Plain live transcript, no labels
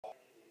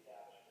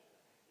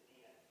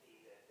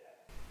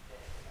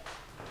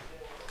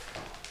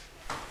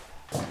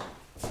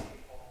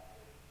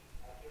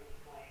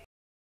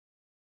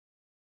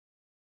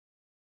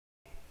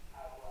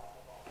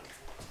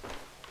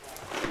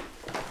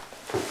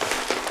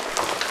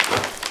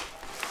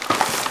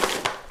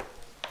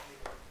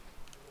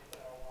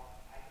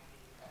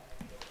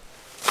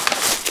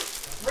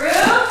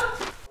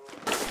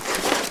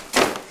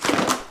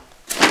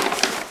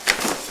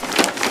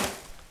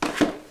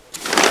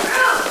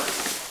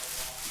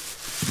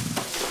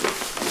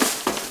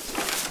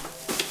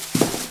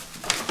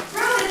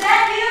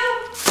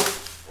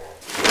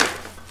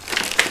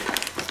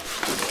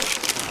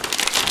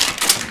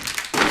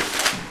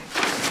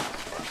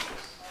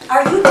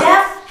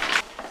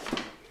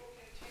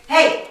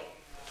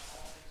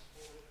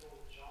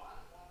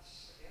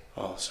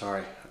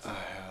sorry.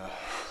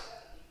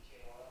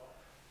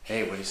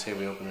 Hey, what do you say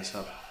we open this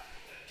up?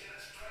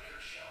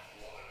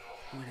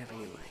 Whatever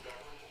you like.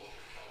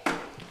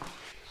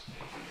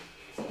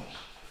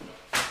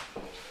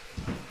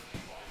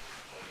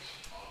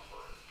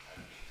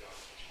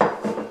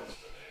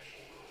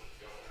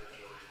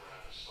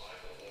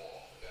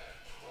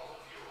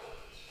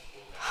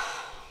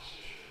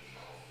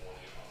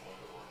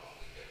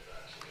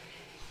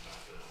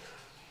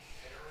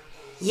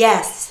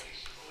 Yes.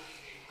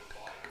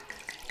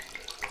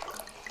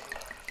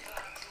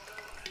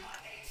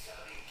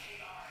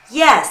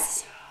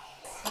 Yes.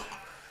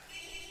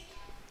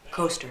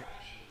 Coaster.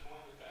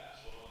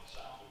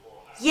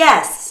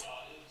 Yes.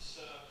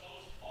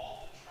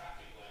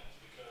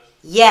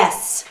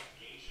 Yes.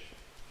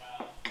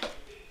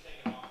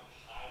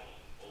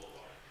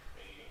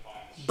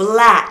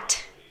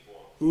 Blat.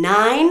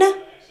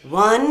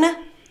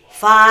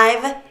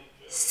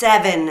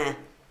 9157.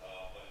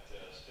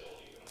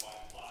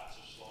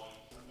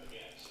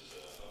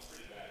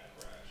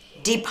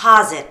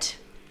 Deposit.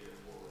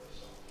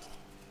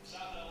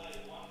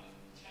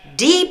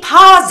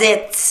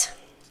 Deposits.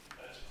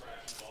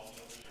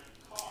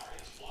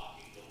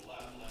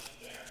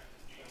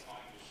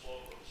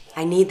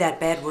 I need that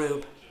bed,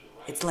 Rube.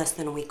 It's less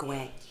than a week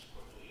away.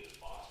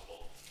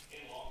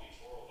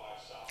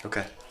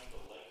 Okay.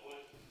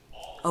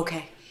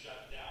 Okay.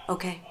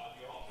 Okay.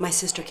 My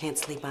sister can't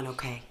sleep on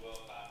okay.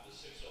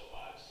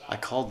 I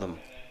called them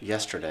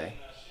yesterday,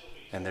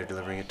 and they're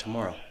delivering it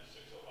tomorrow.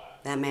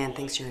 That man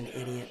thinks you're an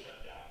idiot.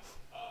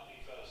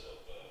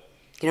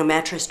 You know,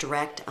 Mattress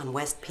Direct on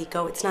West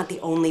Pico, it's not the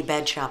only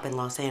bed shop in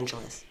Los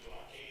Angeles.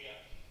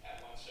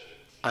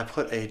 I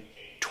put a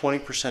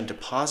 20%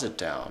 deposit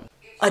down.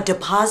 A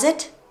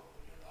deposit?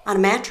 On a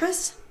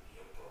mattress?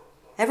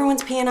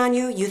 Everyone's peeing on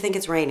you, you think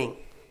it's raining.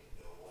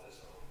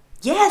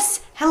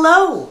 Yes,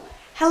 hello.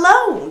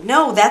 Hello.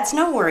 No, that's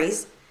no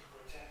worries.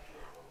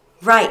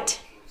 Right.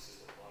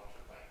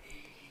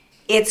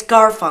 It's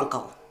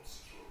Garfunkel.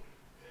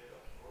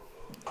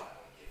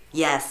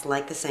 Yes,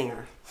 like the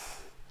singer.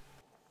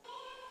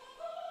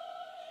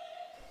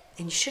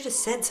 And you should have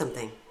said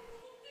something.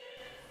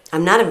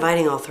 I'm not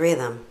inviting all three of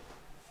them.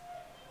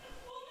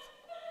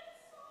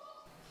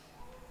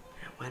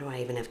 Why do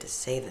I even have to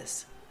say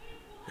this?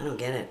 I don't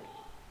get it.